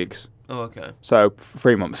 12 weeks. Oh, okay. So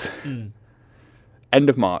 3 months. End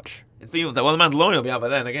of March. Well, the Mandalorian will be out by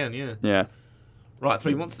then again, yeah. Yeah. Right,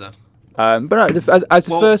 3 months then. But no, as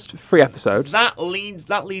the first 3 episodes... That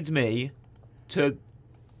leads me to...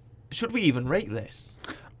 Should we even rate this?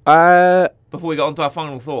 Before we get on to our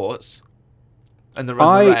final thoughts and the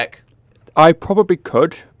wreck. I probably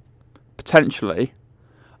could, potentially.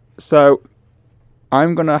 So,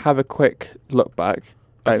 I'm going to have a quick look back.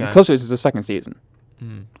 Because this is the second season.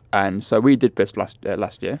 And so we did this last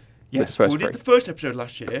year. Yes, we did the first episode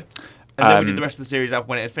last year. And then we did the rest of the series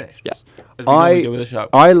when it had finished. Yes. As we normally do with the show.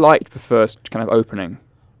 I liked the first kind of opening.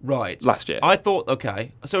 Right. Last year. I thought,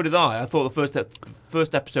 so did I. I thought the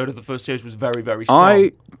first episode of the first series was very, very strong.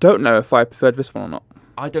 I don't know if I preferred this one or not.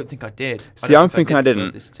 I don't think I did. See, I'm thinking I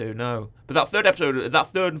didn't. This too, no. But that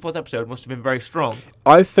third and fourth episode must have been very strong.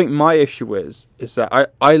 I think my issue is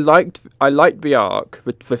that I liked the arc,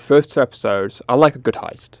 the first 2 episodes. I like a good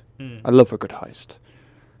heist. I love a good heist.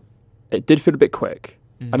 It did feel a bit quick.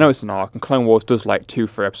 I know it's an arc, and Clone Wars does like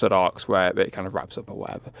 2-3 episode arcs where it kind of wraps up or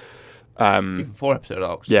whatever. Even 4 episode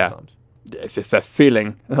arcs sometimes. If they're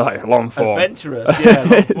feeling like long form. Adventurous,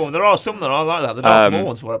 long form. There are some that are like that. The Darth Maul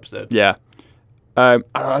one's 4 episodes. Yeah.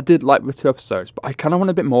 I did like the 2 episodes, but I kind of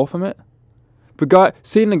want a bit more from it.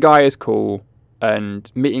 Seeing the guy is cool,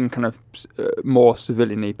 and meeting kind of more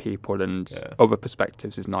civilian-y people and other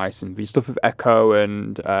perspectives is nice. And the stuff with Echo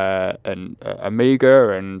and Amiga,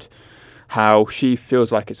 and how she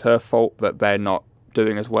feels like it's her fault that they're not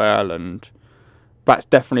doing as well, and that's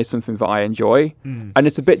definitely something that I enjoy. And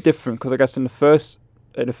it's a bit different because I guess in the first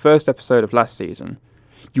episode of last season,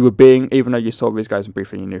 you were being, even though you saw these guys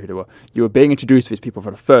briefly and you knew who they were, you were being introduced to these people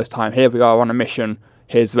for the first time. Here we are on a mission.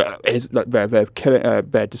 They're killing,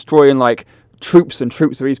 they're destroying like troops and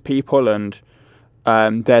troops of these people, and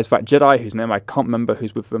there's that Jedi whose name I can't remember,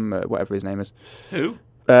 who's with them, whatever his name is. Who?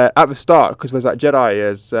 At the start, because there's that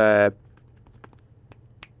Jedi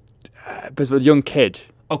there's a young kid.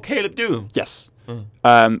 Oh, Caleb Doom. Yes.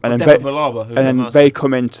 And then they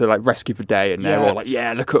come in to like rescue the day, and they're all like,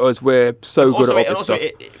 "Yeah, look at us, we're so good at all this stuff."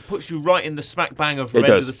 It puts you right in the smack bang of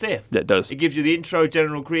Revenge of the Sith. It does. It gives you the intro,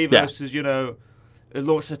 General Grievous, as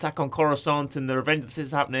launched an attack on Coruscant, and the Revenge of the Sith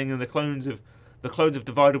is happening, and the clones have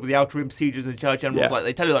divided with the Outer Rim siegers and Charge Generals. Like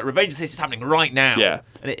they tell you, like Revenge of the Sith is happening right now. Yeah.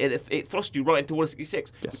 And it thrusts you right into Order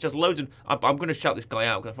 66. Yes. It's just loads of. I'm going to shout this guy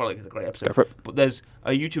out because I feel like it's a great episode. Go for it. But there's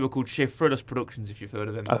a YouTuber called Shifrilus Productions, if you've heard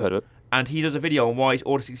of him. I've heard of it. And he does a video on why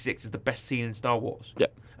Order 66 is the best scene in Star Wars.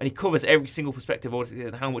 Yep. And he covers every single perspective of Order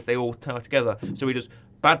 66 and how much they all tie together. So he does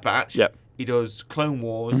Bad Batch. Yep. He does Clone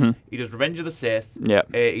Wars. Mm-hmm. He does Revenge of the Sith.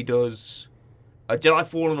 Yep. He does a Jedi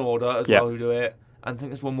Fallen Order as well. Who do it? And I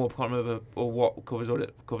think there's one more. I can't remember what covers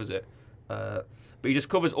it. But he just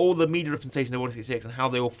covers all the media representation of Order 66 and how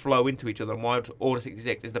they all flow into each other, and why Order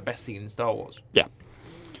 66 is the best scene in Star Wars. Yeah.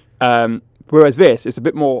 Whereas this, it's a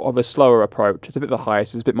bit more of a slower approach. It's a bit of a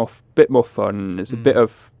heist. It's a bit more fun. There's a bit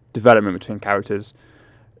of development between characters.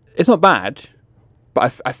 It's not bad,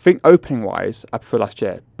 but I think opening wise, I prefer last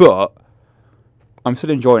year. But I'm still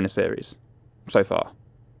enjoying the series so far.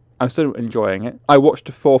 I'm still enjoying it. I watched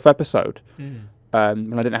the 4th episode when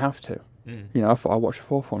I didn't have to. I thought I'll watch the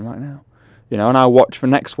 4th one right now. And I'll watch the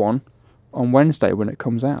next one on Wednesday when it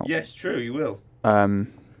comes out. Yes, true, you will.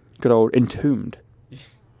 Good old Entombed.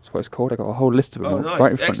 That's what it's called. I got a whole list of them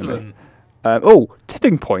right in front Excellent. of me.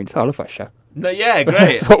 Tipping Point. I love that show. No, yeah,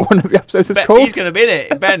 great. That's what one of the episodes is called. He's going to be in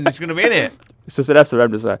it. Ben is going to be in it. It's just an episode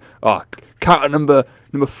I'm just like, counter number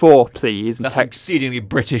 4, please. And that's an exceedingly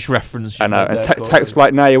British reference. I know. And text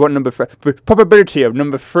like, now you want number 3. The probability of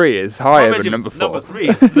number 3 is higher than number 4. Number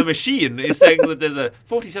 3, the machine is saying that there's a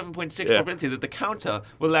 47.6 probability that the counter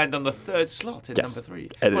will land on the 3rd slot in number 3.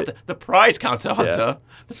 The prize counter, Hunter.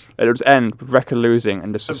 And it'll just end with Wrecker losing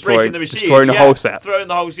and just destroying the whole set. Throwing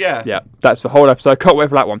the whole, Yeah, that's the whole episode. Can't wait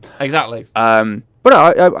for that one. Exactly. But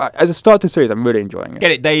I, as a start to series, I'm really enjoying it.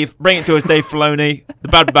 Get it, Dave. Bring it to us, Dave Filoni. The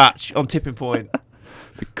Bad Batch on Tipping Point.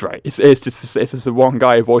 Be great. It's just the one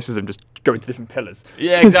guy who voices him just going to different pillars.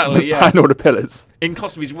 Yeah, exactly. Behind all the pillars. In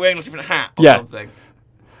costume, he's wearing a different hat or something.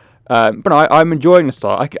 But I'm enjoying the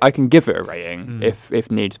start. I can give it a rating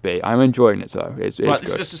if needs be. I'm enjoying it though. It's right, good.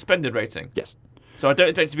 This is a suspended rating. Yes. So I don't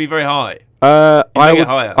expect it to be very high. I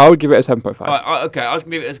would give it a 7.5. Okay, I was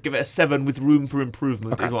going to give it a 7 with room for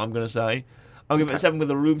improvement. Is what I'm going to say. I'll give it a 7 with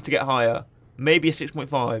a room to get higher. Maybe a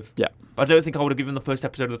 6.5. Yeah. But I don't think I would have given the first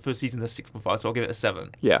episode of the first season a 6.5, so I'll give it a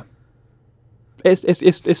 7. Yeah.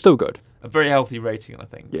 It's still good. A very healthy rating, I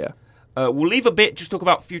think. Yeah. We'll leave a bit, just talk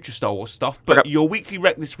about future Star Wars stuff, but your weekly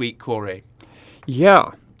rec this week, Corey.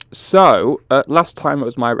 Yeah. So, last time it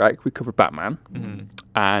was my rec, we covered Batman,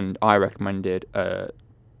 and I recommended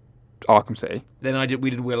Arkham City. Then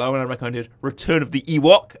we did Willow, and I recommended Return of the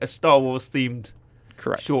Ewok, a Star Wars themed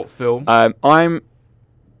short film. I'm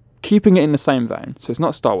keeping it in the same vein, so it's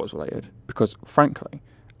not Star Wars related, because frankly,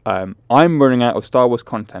 I'm running out of Star Wars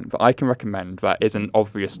content that I can recommend that isn't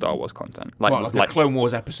obvious Star Wars content. Like a Clone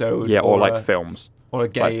Wars episode? Yeah, or like films. Or a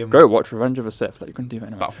game. Go watch Revenge of the Sith, you can do that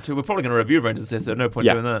anyway. Battlefront 2, we're probably going to review Revenge of the Sith, so no point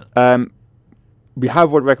doing that.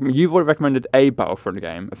 You've already recommended a Battlefront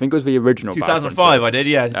game. I think it was the original 2005 I did,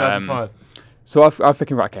 yeah, 2005. So I'm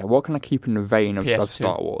thinking, right, okay, what can I keep in the vein of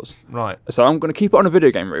Star Wars? Right. So I'm going to keep it on a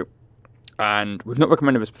video game route. And we've not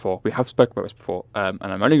recommended this before. We have spoken about this before. And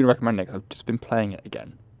I'm only going to recommend it because I've just been playing it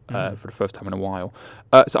again for the first time in a while.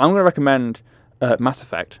 So I'm going to recommend Mass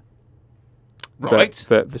Effect. Right.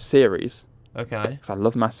 The series. Okay. Because I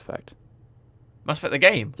love Mass Effect. Mass Effect the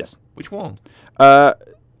game? Yes. Which one? I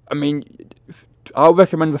mean, I'll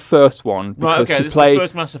recommend the first one because Right, okay, to this play is the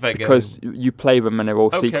first Mass Effect because game. you play them and they're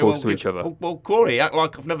all sequels to each other. Well, Corey, act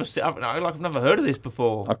like I've never heard of this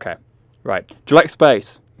before. Okay, right. Do you like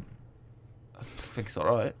space? I think it's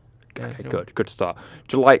all right. Okay, good start.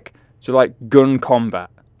 Do you like gun combat?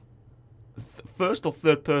 First or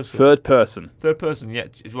third person? Third person. Third person, yeah.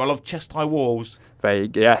 I love chest-high walls.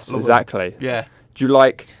 Yes, love exactly. Them. Yeah. Do you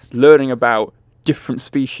like learning about different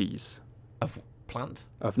species? Of plant?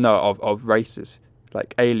 Of races,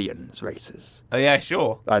 like aliens races. Oh yeah,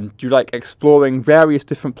 sure. And do you like exploring various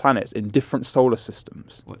different planets in different solar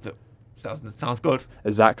systems? Sounds good.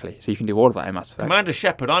 Exactly. So you can do all of that in Mass Effect. Commander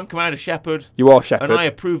Shepard. I'm Commander Shepard. You are Shepard. And I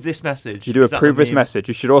approve this message. You do approve this message.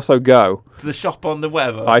 You should also go to the shop on the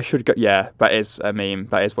whatever. I should go. Yeah, that is a meme.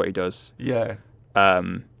 That is what he does. Yeah.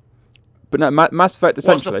 But no, Mass Effect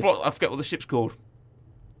essentially. What's the plot? I forget what the ship's called.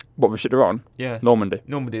 What the ship they're on? Yeah. Normandy.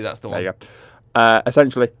 That's the one. There you go.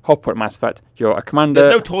 Essentially, whole point of Mass Effect. You're a commander.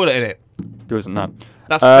 There's no toilet in it. There isn't, no.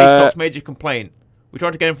 That's Space Doc's major complaint. We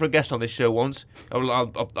tried to get him for a guest on this show once.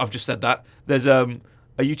 I've just said that. There's a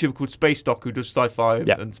YouTuber called Space Doc who does sci-fi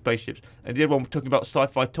and spaceships. And the other one, we're talking about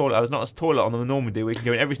sci-fi toilet. There's not a toilet on the Normandy where you can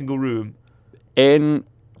go in every single room. In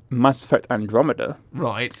Mass Effect Andromeda,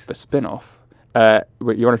 right, the spin-off,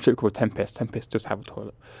 you're on a ship called Tempest. Tempest does have a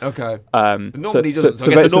toilet. Okay. The Normandy doesn't. So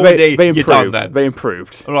I guess the Normandy, you're done then. They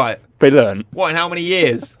improved. Right. They learn. What, in how many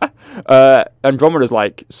years? Andromeda's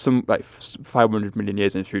like 500 million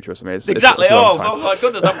years in the future or something. Exactly. Oh my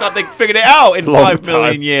goodness! I'm glad they figured it out in 5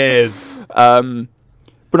 million years.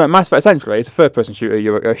 But no, Mass Effect essentially is a third-person shooter.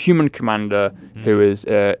 You're a human commander who is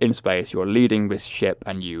in space. You're leading this ship,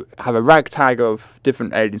 and you have a ragtag of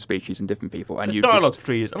different alien species and different people. And there's dialogue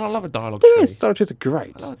trees, and I love a dialogue tree. Yes, dialogue trees are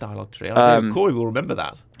great. I love a dialogue tree. Corey will remember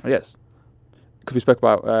that. Yes. Because we spoke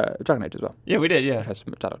about Dragon Age as well. Yeah, we did, yeah. Which has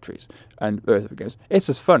some dialogue trees. And Earth games. It's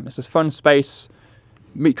just fun. It's just fun space,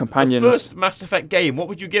 meet companions. The first Mass Effect game, what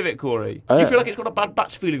would you give it, Corey? Do you feel like it's got a Bad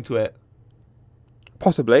Batch feeling to it?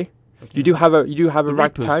 Possibly. Okay. You do have a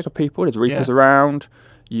ragtag of people. There's Reapers around.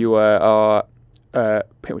 You are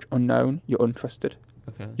pretty much unknown. You're untrusted.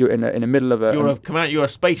 Okay. You're in the middle of a. You're a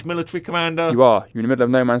space military commander. You are. You're in the middle of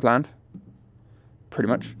no man's land. Pretty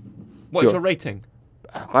much. What is your rating?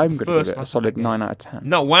 I'm going to give it a solid 9 out of 10.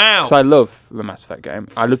 No, wow. Because I love the Mass Effect game.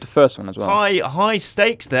 I love the first one as well. High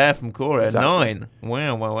stakes there from Corey. Exactly.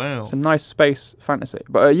 9. Wow. It's a nice space fantasy.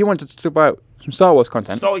 But you wanted to talk about some Star Wars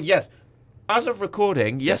content. Yes. As of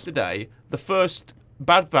recording, yesterday, the first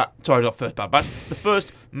the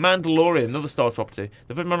first Mandalorian, another Star Wars property,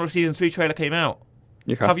 the first Mandalorian Season 3 trailer came out.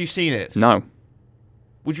 Okay. Have you seen it? No.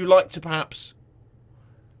 Would you like to perhaps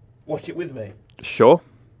watch it with me? Sure.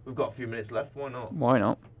 We've got a few minutes left. Why not? Why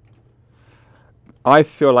not? I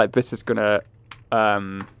feel like this is going to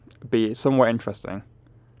be somewhat interesting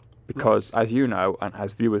because, as you know, and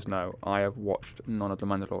as viewers know, I have watched none of The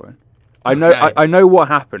Mandalorian. I know what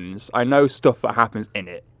happens. I know stuff that happens in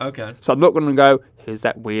it. Okay. So I'm not going to go, here's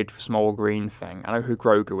that weird small green thing. I know who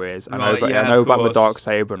Grogu is. I know about the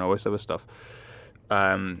Darksaber and all this other stuff.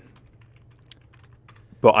 But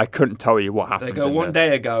I couldn't tell you what happens. There you go. One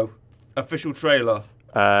day ago, official trailer.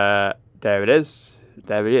 There it is.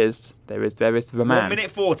 There he is. There is the man. 1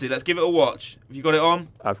 minute 40. Let's give it a watch. Have you got it on?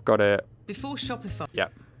 I've got it. Before Shopify.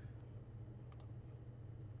 Yep.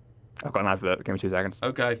 I've got an advert. Give me 2 seconds.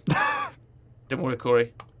 Okay. Don't worry,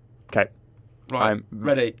 Corey. Okay. Right. I'm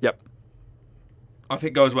ready. Yep. I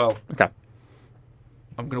think it goes well. Okay.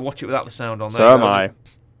 I'm going to watch it without the sound on. So am I.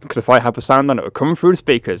 Because if I have the sound on, it will come through the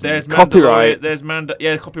speakers. There's copyright. There's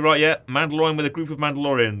copyright. Yeah, Mandalorian with a group of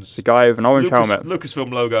Mandalorians. The guy with an orange helmet.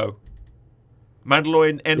 Lucasfilm logo.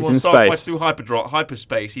 Mandalorian N1 starfighter through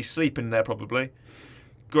hyperspace. He's sleeping there probably.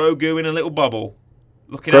 Grogu in a little bubble,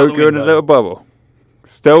 looking out the window. Grogu in a little bubble.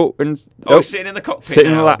 Still in. He's sitting in the cockpit.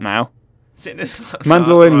 Sitting in the lap now. Sitting in the lap.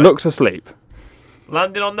 Mandalorian looks asleep.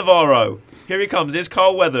 Landing on Navarro. Here he comes. Here's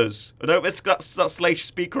Carl Weathers. I don't. That's Slash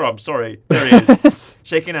speaker. I'm sorry. There he is.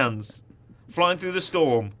 Shaking hands. Flying through the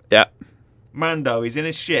storm. Yeah. Mando. He's in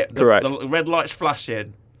his ship. Correct. The red light's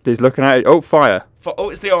flashing. He's looking at it. Oh, fire.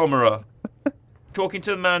 It's the armourer. Talking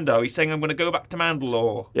to the Mando. He's saying, I'm going to go back to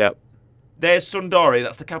Mandalore. Yep. There's Sundari.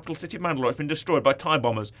 That's the capital city of Mandalore. It's been destroyed by TIE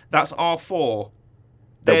bombers. That's R4.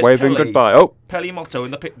 They're waving goodbye. Oh. Peli Motto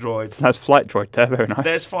in the pit droid. That's flight droid there. Very nice.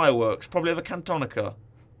 There's fireworks. Probably of a Cantonica.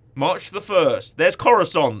 March the 1st. There's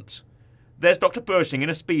Coruscant. There's Dr. Pershing in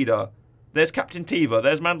a speeder. There's Captain Teva.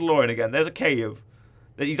 There's Mandalorian again. There's a cave.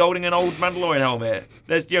 He's holding an old Mandalorian helmet.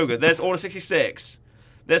 There's Yoga. There's Order 66.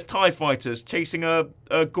 There's TIE fighters chasing a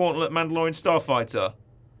gauntlet Mandalorian starfighter.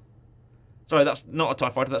 Sorry, that's not a TIE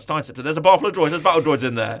fighter, that's TIE Interceptor. There's a bar full of droids, there's battle droids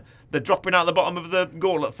in there. They're dropping out the bottom of the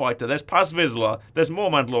gauntlet fighter. There's Paz Vizsla. There's more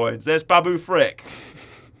Mandalorians. There's Babu Frick.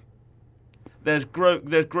 There's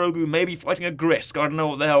Grogu maybe fighting a Grisk. I don't know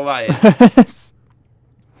what the hell that is.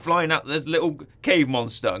 Flying out, there's a little cave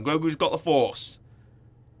monster, and Grogu's got the Force.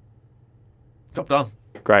 Job done.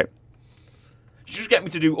 Great. You should just get me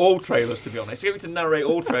to do all trailers, to be honest. Get me to narrate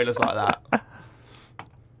all trailers like that.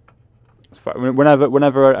 It's fine.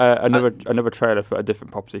 Whenever another trailer for a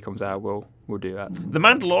different property comes out, we'll do that. The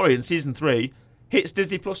Mandalorian Season 3 hits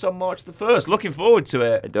Disney Plus on March the 1st. Looking forward to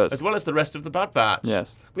it. It does. As well as the rest of the Bad Batch.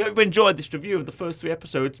 Yes. We hope you enjoyed this review of the first 3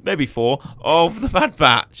 episodes, maybe 4, of the Bad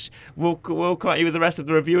Batch. We'll come at you with the rest of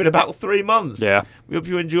the review in about 3 months. Yeah. We hope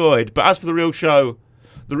you enjoyed. But as for the real show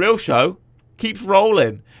keeps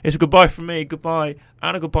rolling. It's a goodbye from me, goodbye,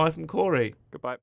 and a goodbye from Corey. Goodbye.